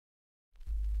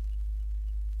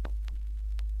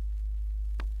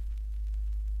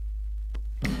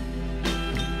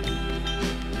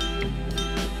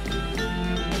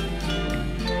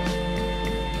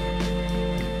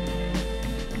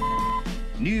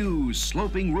New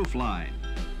sloping roofline.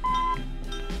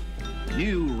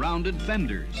 New rounded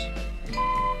fenders.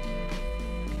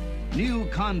 New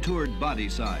contoured body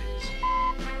sides.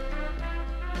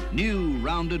 New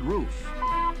rounded roof.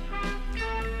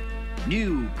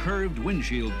 New curved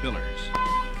windshield pillars.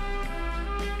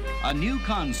 A new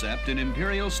concept in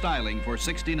Imperial styling for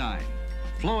 '69.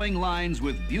 Flowing lines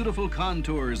with beautiful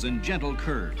contours and gentle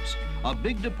curves. A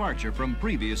big departure from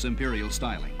previous Imperial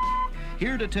styling.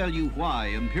 Here to tell you why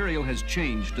Imperial has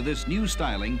changed to this new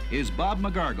styling is Bob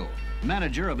McGargle,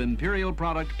 manager of Imperial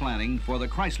Product Planning for the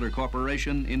Chrysler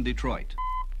Corporation in Detroit.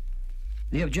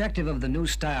 The objective of the new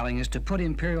styling is to put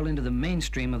Imperial into the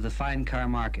mainstream of the fine car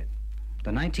market.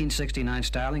 The 1969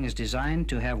 styling is designed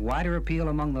to have wider appeal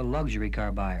among the luxury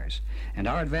car buyers, and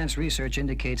our advanced research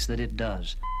indicates that it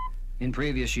does. In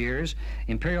previous years,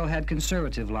 Imperial had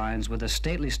conservative lines with a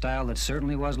stately style that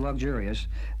certainly was luxurious,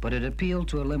 but it appealed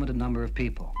to a limited number of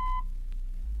people.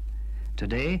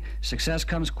 Today, success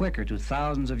comes quicker to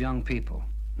thousands of young people,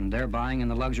 and they're buying in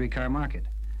the luxury car market.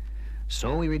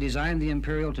 So we redesigned the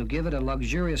Imperial to give it a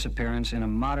luxurious appearance in a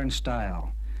modern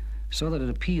style, so that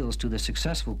it appeals to the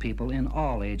successful people in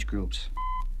all age groups.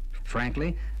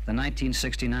 Frankly, the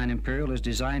 1969 Imperial is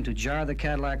designed to jar the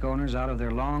Cadillac owners out of their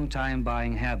long-time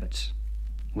buying habits.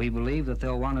 We believe that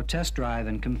they'll want to test drive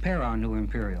and compare our new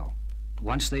Imperial.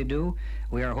 Once they do,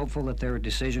 we are hopeful that their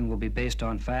decision will be based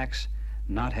on facts,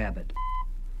 not habit.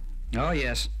 Oh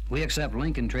yes, we accept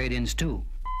Lincoln trade-ins too.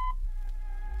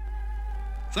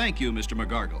 Thank you, Mr.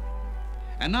 McGargle.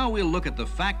 And now we'll look at the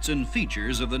facts and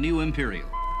features of the new Imperial.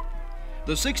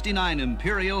 The '69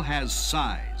 Imperial has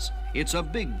size. It's a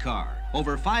big car,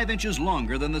 over 5 inches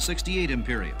longer than the '68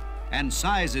 Imperial, and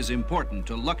size is important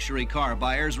to luxury car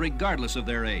buyers regardless of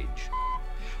their age.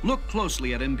 Look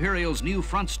closely at Imperial's new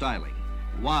front styling.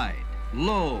 Wide,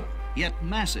 low, yet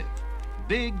massive.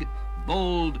 Big,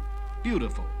 bold,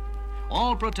 beautiful.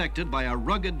 All protected by a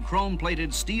rugged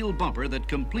chrome-plated steel bumper that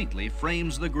completely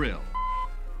frames the grille.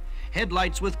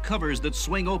 Headlights with covers that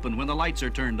swing open when the lights are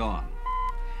turned on.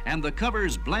 And the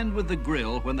covers blend with the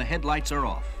grille when the headlights are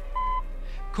off.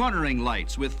 Cornering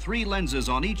lights with 3 lenses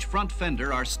on each front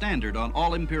fender are standard on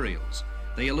all Imperials.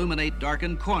 They illuminate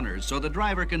darkened corners so the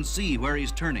driver can see where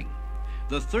he's turning.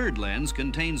 The 3rd lens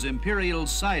contains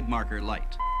Imperial's side marker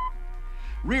light.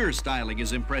 Rear styling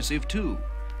is impressive too.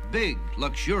 Big,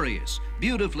 luxurious,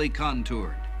 beautifully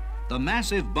contoured. The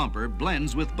massive bumper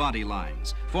blends with body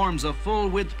lines, forms a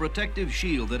full-width protective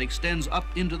shield that extends up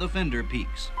into the fender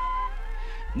peaks.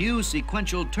 New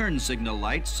sequential turn signal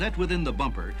lights set within the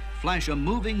bumper flash a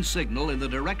moving signal in the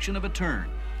direction of a turn.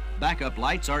 Backup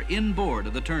lights are inboard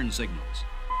of the turn signals.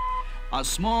 A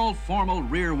small formal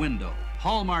rear window,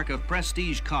 hallmark of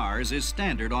prestige cars, is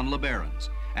standard on LeBarons,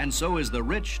 and so is the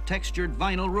rich textured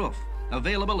vinyl roof,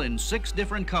 available in 6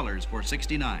 different colors for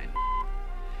 '69.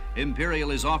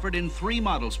 Imperial is offered in 3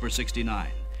 models for '69.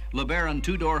 LeBaron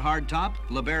 2-door hardtop,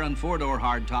 LeBaron 4-door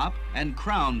hardtop, and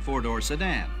Crown 4-door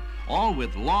sedan, all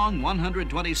with long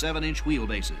 127-inch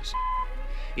wheelbases.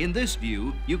 In this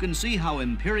view, you can see how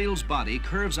Imperial's body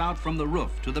curves out from the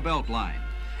roof to the belt line,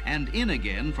 and in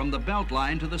again from the belt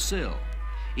line to the sill.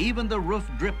 Even the roof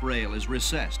drip rail is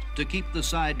recessed to keep the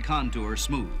side contour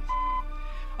smooth.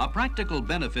 A practical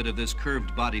benefit of this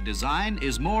curved body design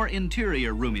is more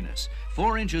interior roominess,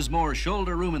 4 inches more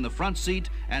shoulder room in the front seat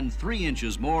and 3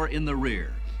 inches more in the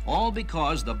rear, all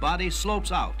because the body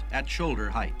slopes out at shoulder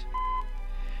height.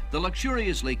 The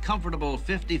luxuriously comfortable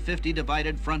 50-50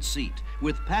 divided front seat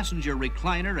with passenger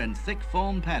recliner and thick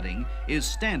foam padding is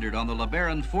standard on the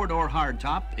LeBaron 4-door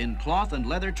hardtop in cloth and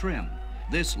leather trim.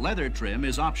 This leather trim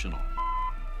is optional.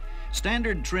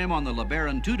 Standard trim on the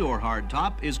LeBaron 2-door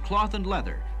hardtop is cloth and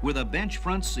leather with a bench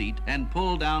front seat and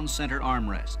pull-down center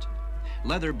armrest.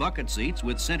 Leather bucket seats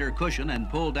with center cushion and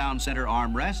pull-down center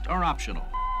armrest are optional.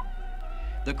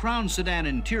 The Crown sedan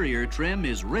interior trim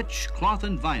is rich cloth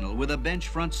and vinyl with a bench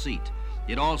front seat.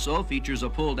 It also features a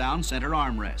pull-down center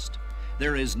armrest.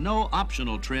 There is no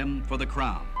optional trim for the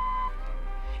Crown.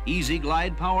 Easy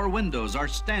glide power windows are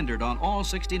standard on all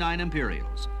 '69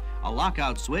 Imperials. A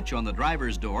lockout switch on the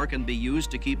driver's door can be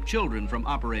used to keep children from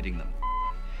operating them.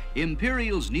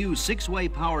 Imperial's new 6-way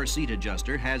power seat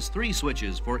adjuster has 3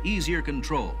 switches for easier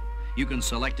control. You can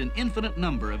select an infinite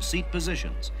number of seat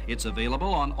positions. It's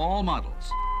available on all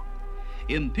models.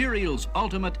 Imperial's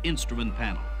ultimate instrument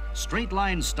panel, straight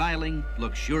line styling,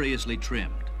 luxuriously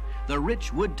trimmed. The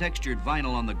rich wood-textured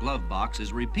vinyl on the glove box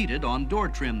is repeated on door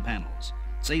trim panels.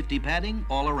 Safety padding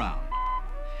all around.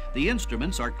 The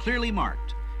instruments are clearly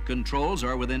marked. Controls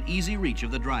are within easy reach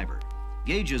of the driver.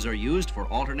 Gauges are used for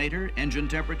alternator, engine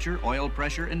temperature, oil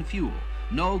pressure, and fuel.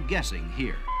 No guessing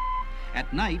here.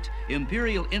 At night,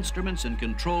 Imperial instruments and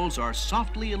controls are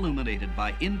softly illuminated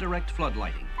by indirect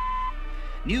floodlighting.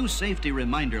 New safety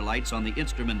reminder lights on the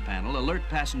instrument panel alert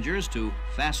passengers to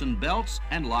fasten belts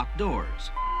and lock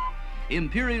doors.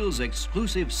 Imperial's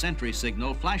exclusive sentry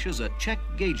signal flashes a check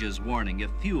gauges warning if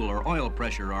fuel or oil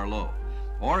pressure are low,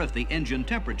 or if the engine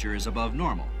temperature is above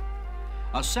normal.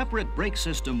 A separate brake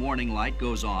system warning light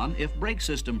goes on if brake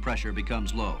system pressure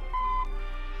becomes low.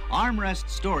 Armrest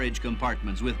storage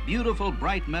compartments with beautiful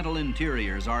bright metal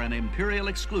interiors are an Imperial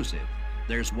exclusive.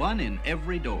 There's one in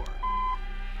every door.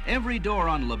 Every door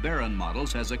on LeBaron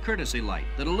models has a courtesy light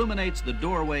that illuminates the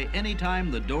doorway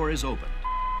anytime the door is opened.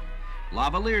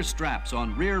 Lavalier straps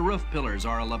on rear roof pillars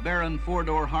are a LeBaron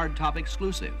 4-door hardtop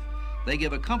exclusive. They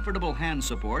give a comfortable hand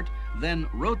support, then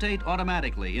rotate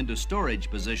automatically into storage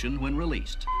position when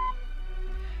released.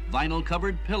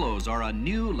 Vinyl-covered pillows are a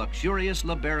new luxurious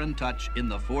LeBaron touch in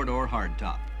the 4-door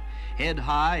hardtop. Head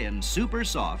high and super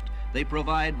soft, they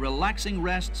provide relaxing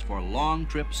rests for long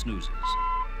trip snoozes.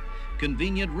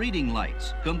 Convenient reading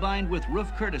lights, combined with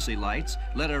roof courtesy lights,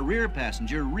 let a rear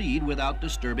passenger read without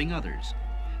disturbing others.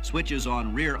 Switches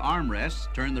on rear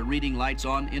armrests turn the reading lights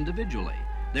on individually.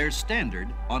 They're standard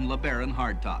on LeBaron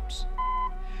hardtops.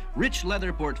 Rich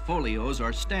leather portfolios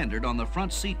are standard on the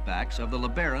front seat backs of the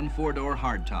LeBaron 4-door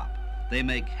hardtop. They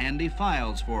make handy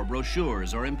files for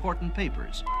brochures or important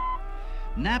papers.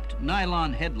 Napped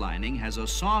nylon headlining has a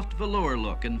soft velour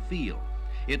look and feel.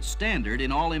 It's standard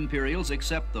in all Imperials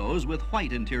except those with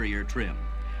white interior trim.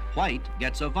 White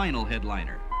gets a vinyl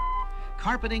headliner.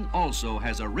 Carpeting also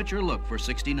has a richer look for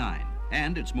 '69,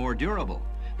 and it's more durable.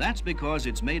 That's because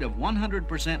it's made of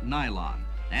 100% nylon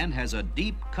and has a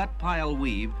deep cut pile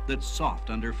weave that's soft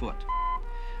underfoot.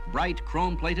 Bright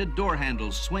chrome-plated door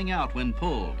handles swing out when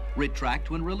pulled,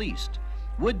 retract when released.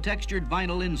 Wood-textured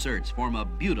vinyl inserts form a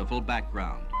beautiful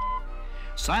background.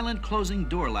 Silent closing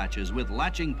door latches with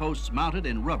latching posts mounted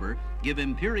in rubber give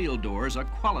Imperial doors a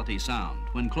quality sound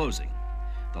when closing.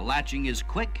 The latching is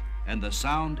quick and the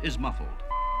sound is muffled.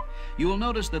 You will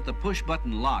notice that the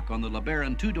push-button lock on the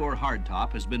LeBaron 2-door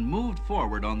hardtop has been moved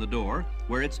forward on the door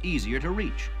where it's easier to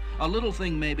reach. A little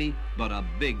thing maybe, but a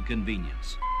big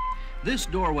convenience. This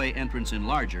doorway entrance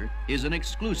enlarger is an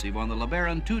exclusive on the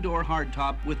LeBaron 2-door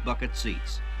hardtop with bucket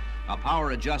seats. A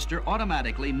power adjuster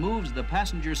automatically moves the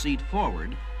passenger seat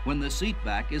forward when the seat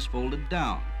back is folded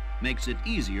down, makes it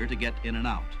easier to get in and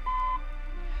out.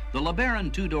 The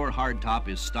LeBaron 2-door hardtop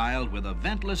is styled with a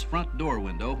ventless front door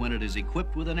window when it is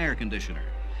equipped with an air conditioner.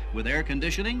 With air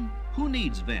conditioning, who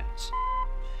needs vents?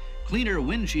 Cleaner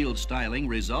windshield styling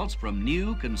results from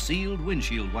new concealed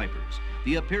windshield wipers.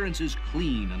 The appearance is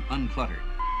clean and uncluttered.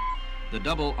 The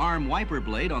double arm wiper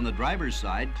blade on the driver's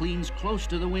side cleans close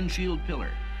to the windshield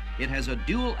pillar. It has a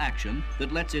dual action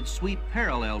that lets it sweep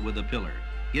parallel with the pillar,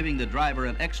 giving the driver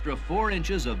an extra 4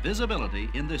 inches of visibility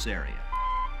in this area.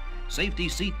 Safety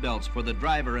seat belts for the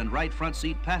driver and right front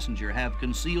seat passenger have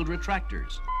concealed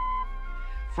retractors.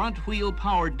 Front wheel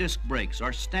power disc brakes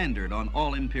are standard on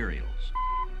all Imperials.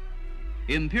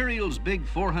 Imperial's big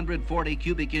 440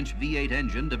 cubic inch V8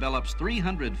 engine develops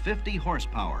 350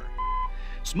 horsepower.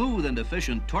 Smooth and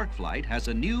efficient torque flight has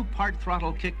a new part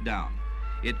throttle kickdown.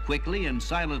 It quickly and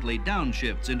silently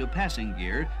downshifts into passing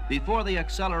gear before the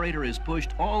accelerator is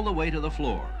pushed all the way to the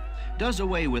floor. Does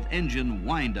away with engine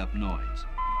wind-up noise.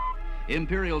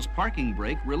 Imperial's parking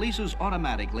brake releases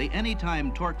automatically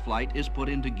anytime torque flight is put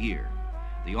into gear.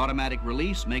 The automatic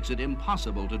release makes it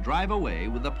impossible to drive away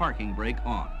with the parking brake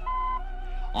on.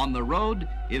 On the road,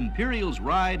 Imperial's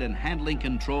ride and handling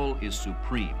control is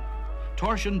supreme.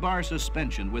 Torsion bar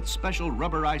suspension with special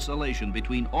rubber isolation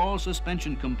between all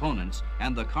suspension components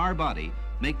and the car body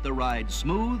make the ride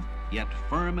smooth yet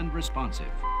firm and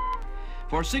responsive.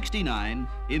 For '69,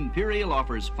 Imperial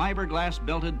offers fiberglass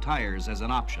belted tires as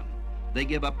an option. They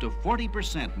give up to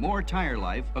 40% more tire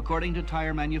life according to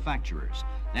tire manufacturers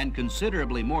and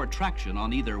considerably more traction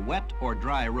on either wet or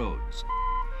dry roads.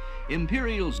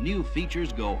 Imperial's new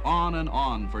features go on and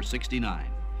on for '69.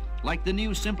 Like the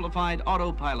new simplified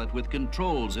autopilot with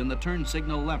controls in the turn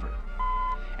signal lever,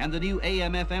 and the new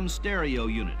AM/FM stereo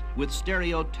unit with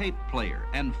stereo tape player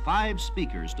and 5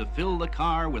 speakers to fill the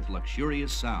car with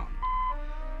luxurious sound.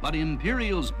 But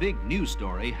Imperial's big news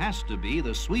story has to be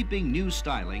the sweeping new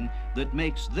styling that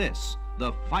makes this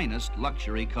the finest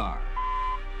luxury car.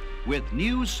 With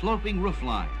new sloping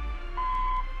roofline,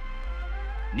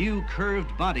 new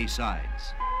curved body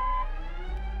sides,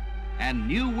 and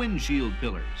new windshield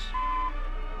pillars.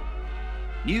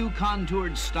 New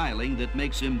contoured styling that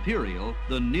makes Imperial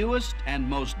the newest and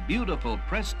most beautiful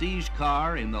prestige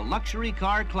car in the luxury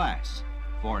car class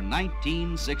for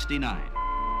 1969.